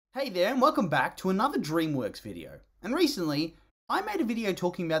Hey there and welcome back to another Dreamworks video. And recently, I made a video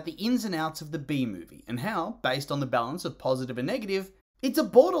talking about the ins and outs of the Bee movie and how, based on the balance of positive and negative, it's a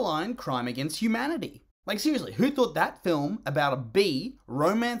borderline crime against humanity. Like seriously, who thought that film about a bee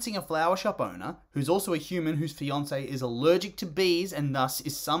romancing a flower shop owner, who's also a human whose fiance is allergic to bees and thus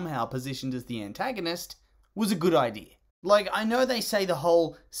is somehow positioned as the antagonist, was a good idea? Like, I know they say the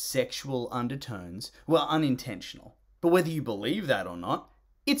whole sexual undertones were unintentional, but whether you believe that or not,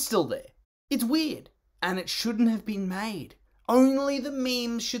 it's still there. It's weird, and it shouldn't have been made. Only the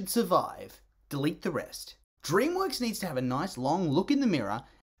memes should survive. Delete the rest. Dreamworks needs to have a nice long look in the mirror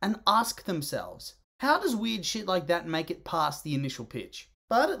and ask themselves, how does weird shit like that make it past the initial pitch?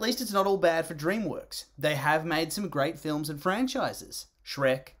 But at least it's not all bad for Dreamworks. They have made some great films and franchises.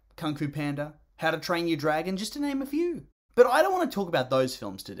 Shrek, Kung Fu Panda, How to Train Your Dragon, just to name a few. But I don't want to talk about those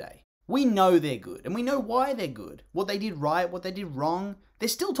films today. We know they're good, and we know why they're good. What they did right, what they did wrong. They're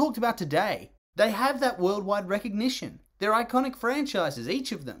still talked about today. They have that worldwide recognition. They're iconic franchises,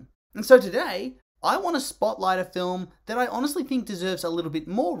 each of them. And so today, I want to spotlight a film that I honestly think deserves a little bit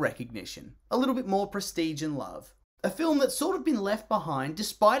more recognition, a little bit more prestige and love. A film that's sort of been left behind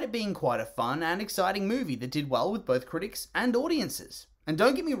despite it being quite a fun and exciting movie that did well with both critics and audiences. And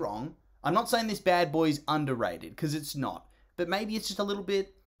don't get me wrong, I'm not saying this bad boy's underrated, because it's not. But maybe it's just a little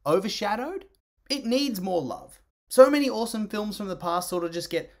bit overshadowed? It needs more love. So many awesome films from the past sort of just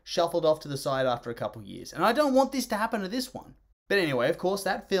get shuffled off to the side after a couple years, and I don't want this to happen to this one. But anyway, of course,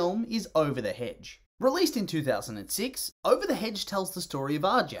 that film is Over the Hedge. Released in 2006, Over the Hedge tells the story of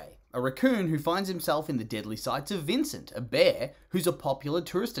RJ, a raccoon who finds himself in the deadly sights of Vincent, a bear who's a popular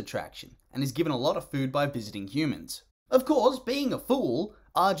tourist attraction, and is given a lot of food by visiting humans. Of course, being a fool,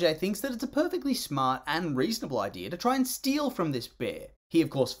 RJ thinks that it's a perfectly smart and reasonable idea to try and steal from this bear. He of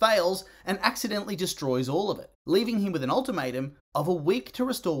course fails and accidentally destroys all of it, leaving him with an ultimatum of a week to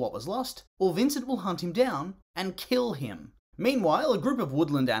restore what was lost, or Vincent will hunt him down and kill him. Meanwhile, a group of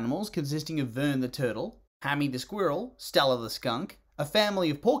woodland animals consisting of Vern the turtle, Hammy the squirrel, Stella the skunk, a family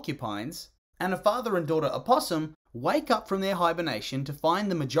of porcupines, and a father and daughter opossum wake up from their hibernation to find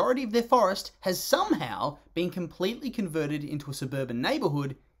the majority of their forest has somehow been completely converted into a suburban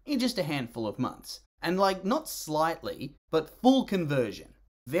neighborhood in just a handful of months. And like, not slightly, but full conversion.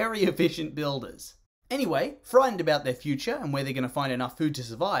 Very efficient builders. Anyway, frightened about their future and where they're going to find enough food to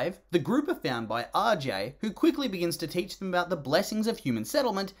survive, the group are found by RJ, who quickly begins to teach them about the blessings of human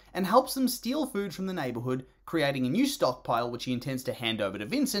settlement and helps them steal food from the neighborhood, creating a new stockpile which he intends to hand over to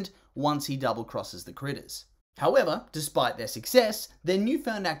Vincent once he double-crosses the critters. However, despite their success, their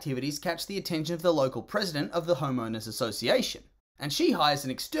newfound activities catch the attention of the local president of the Homeowners Association, and she hires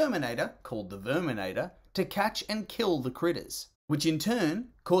an exterminator, called the Verminator, to catch and kill the critters, which in turn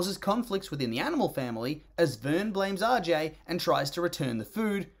causes conflicts within the animal family as Vern blames RJ and tries to return the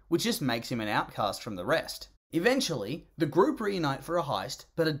food, which just makes him an outcast from the rest. Eventually, the group reunite for a heist,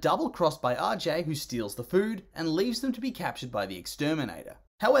 but are double-crossed by RJ, who steals the food and leaves them to be captured by the exterminator.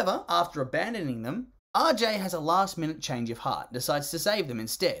 However, after abandoning them, RJ has a last-minute change of heart, decides to save them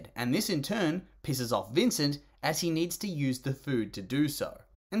instead, and this in turn pisses off Vincent as he needs to use the food to do so.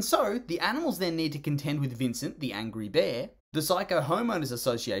 And so, the animals then need to contend with Vincent, the angry bear, the psycho Homeowners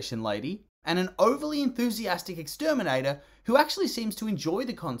Association lady, and an overly enthusiastic exterminator who actually seems to enjoy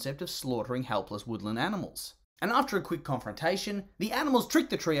the concept of slaughtering helpless woodland animals. And after a quick confrontation, the animals trick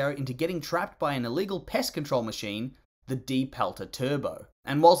the trio into getting trapped by an illegal pest control machine, the D-Pelter Turbo.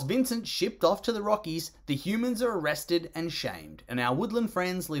 And whilst Vincent shipped off to the Rockies, the humans are arrested and shamed, and our woodland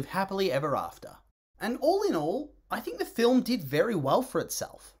friends live happily ever after. And all in all, I think the film did very well for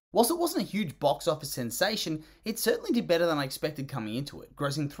itself. Whilst it wasn't a huge box office sensation, it certainly did better than I expected coming into it,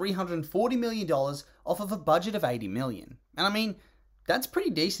 grossing $340 million off of a budget of $80 million. And I mean, that's pretty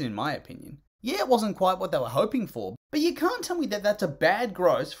decent in my opinion. Yeah, it wasn't quite what they were hoping for, but you can't tell me that that's a bad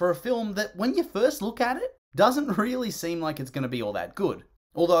gross for a film that, when you first look at it, doesn't really seem like it's going to be all that good.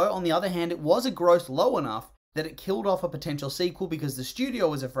 Although, on the other hand, it was a gross low enough that it killed off a potential sequel because the studio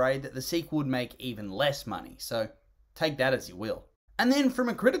was afraid that the sequel would make even less money, so take that as you will. And then, from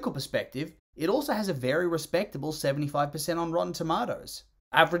a critical perspective, it also has a very respectable 75% on Rotten Tomatoes,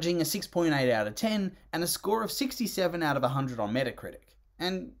 averaging a 6.8 out of 10 and a score of 67 out of 100 on Metacritic.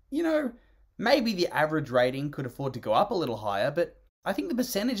 And, you know, maybe the average rating could afford to go up a little higher, but I think the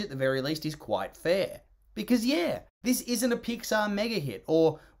percentage at the very least is quite fair. Because yeah, this isn't a Pixar mega hit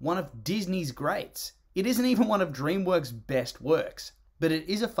or one of Disney's greats. It isn't even one of Dreamworks' best works. But it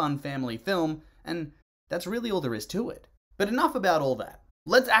is a fun family film, and that's really all there is to it. But enough about all that.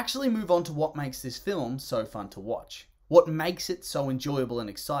 Let's actually move on to what makes this film so fun to watch. What makes it so enjoyable and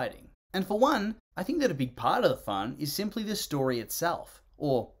exciting. And for one, I think that a big part of the fun is simply the story itself.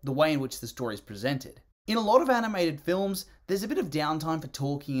 or the way in which the story is presented. In a lot of animated films, there's a bit of downtime for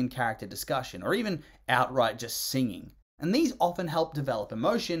talking and character discussion, or even outright just singing. And these often help develop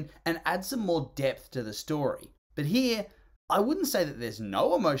emotion and add some more depth to the story. But here, I wouldn't say that there's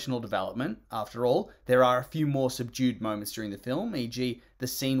no emotional development. After all, there are a few more subdued moments during the film, e.g. the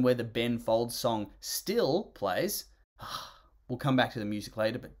scene where the Ben Folds song Still plays. We'll come back to the music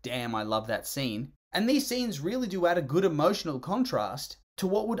later, but damn, I love that scene. And these scenes really do add a good emotional contrast to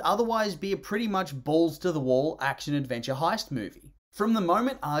what would otherwise be a pretty much balls-to-the-wall action-adventure heist movie. From the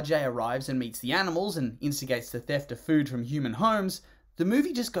moment RJ arrives and meets the animals and instigates the theft of food from human homes, the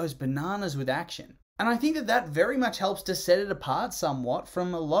movie just goes bananas with action. And I think that that very much helps to set it apart somewhat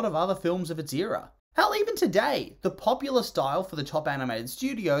from a lot of other films of its era. Hell, even today, the popular style for the top animated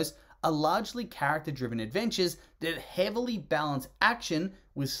studios are largely character-driven adventures that heavily balance action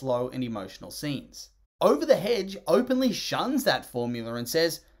with slow and emotional scenes. Over the Hedge openly shuns that formula and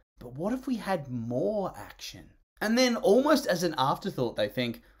says, but what if we had more action? And then almost as an afterthought they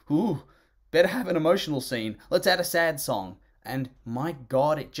think, ooh, better have an emotional scene, let's add a sad song. And my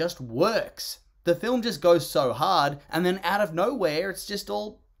god, it just works. The film just goes so hard, and then out of nowhere it's just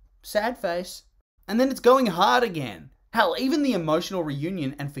all sad face. And then it's going hard again. Hell, even the emotional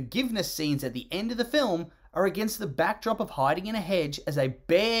reunion and forgiveness scenes at the end of the film are against the backdrop of hiding in a hedge as a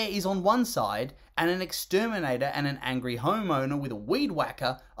bear is on one side and an exterminator and an angry homeowner with a weed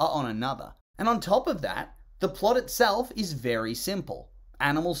whacker are on another. And on top of that, the plot itself is very simple.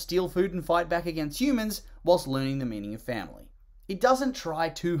 Animals steal food and fight back against humans whilst learning the meaning of family. It doesn't try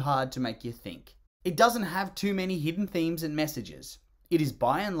too hard to make you think. It doesn't have too many hidden themes and messages. It is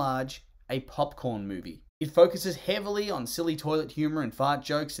by and large a popcorn movie. It focuses heavily on silly toilet humor and fart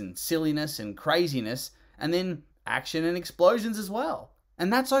jokes and silliness and craziness, and then action and explosions as well.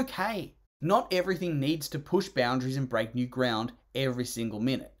 And that's okay. Not everything needs to push boundaries and break new ground every single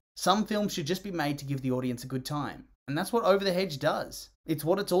minute. Some films should just be made to give the audience a good time. And that's what Over the Hedge does. It's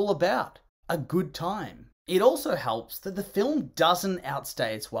what it's all about. A good time. It also helps that the film doesn't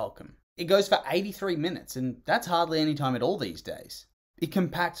outstay its welcome. It goes for 83 minutes, and that's hardly any time at all these days. It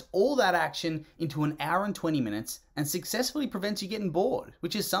compacts all that action into an hour and 20 minutes and successfully prevents you getting bored,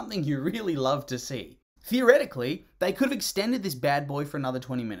 which is something you really love to see. Theoretically, they could have extended this bad boy for another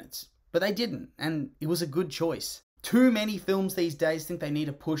 20 minutes, but they didn't, and it was a good choice. Too many films these days think they need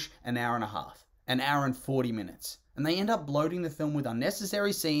to push an hour and a half, an hour and 40 minutes, and they end up bloating the film with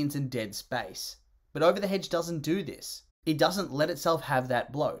unnecessary scenes and dead space. But Over the Hedge doesn't do this. It doesn't let itself have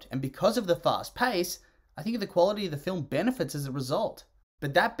that bloat, and because of the fast pace, I think the quality of the film benefits as a result.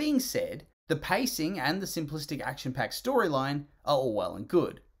 But that being said, the pacing and the simplistic action-packed storyline are all well and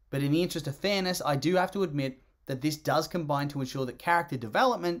good. But in the interest of fairness, I do have to admit that this does combine to ensure that character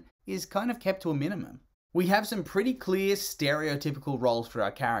development is kind of kept to a minimum. We have some pretty clear stereotypical roles for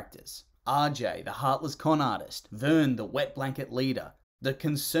our characters. RJ, the heartless con artist, Vern, the wet blanket leader, the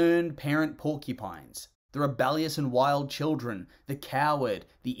concerned parent porcupines, the rebellious and wild children, the coward,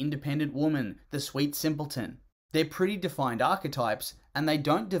 the independent woman, the sweet simpleton. They're pretty defined archetypes, and they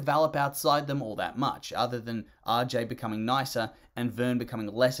don't develop outside them all that much, other than RJ becoming nicer and Vern becoming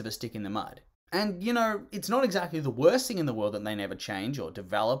less of a stick in the mud. And, you know, it's not exactly the worst thing in the world that they never change or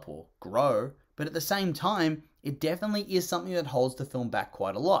develop or grow, but at the same time, it definitely is something that holds the film back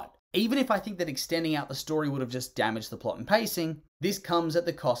quite a lot. Even if I think that extending out the story would have just damaged the plot and pacing, this comes at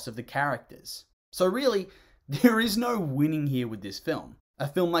the cost of the characters. So really, there is no winning here with this film. A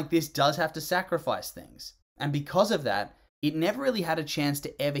film like this does have to sacrifice things. And because of that, it never really had a chance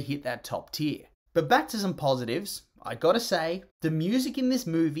to ever hit that top tier. But back to some positives, I gotta say, the music in this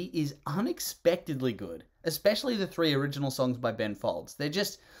movie is unexpectedly good. Especially the 3 original songs by Ben Folds. They're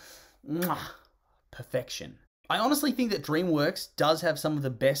just perfection. I honestly think that Dreamworks does have some of the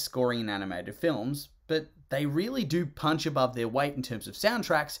best scoring in animated films, but they really do punch above their weight in terms of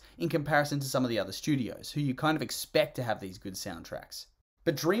soundtracks in comparison to some of the other studios, who you kind of expect to have these good soundtracks.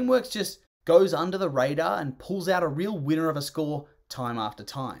 But Dreamworks just goes under the radar and pulls out a real winner of a score time after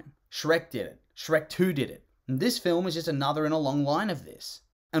time. Shrek did it. Shrek 2 did it. And this film is just another in a long line of this.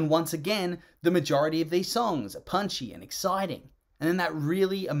 And once again, the majority of these songs are punchy and exciting. And then that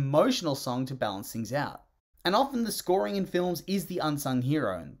really emotional song to balance things out. And often the scoring in films is the unsung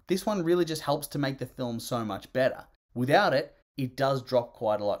hero, and this one really just helps to make the film so much better. Without it, it does drop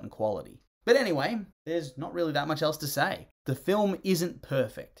quite a lot in quality. But anyway, there's not really that much else to say. The film isn't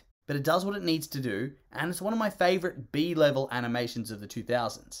perfect, but it does what it needs to do, and it's one of my favourite B-level animations of the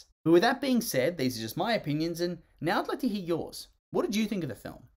 2000s. But with that being said, these are just my opinions, and now I'd like to hear yours. What did you think of the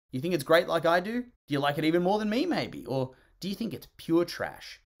film? You think it's great like I do? Do you like it even more than me maybe? Or do you think it's pure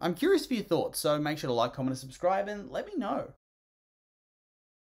trash? I'm curious for your thoughts, so make sure to like, comment, and subscribe, and let me know.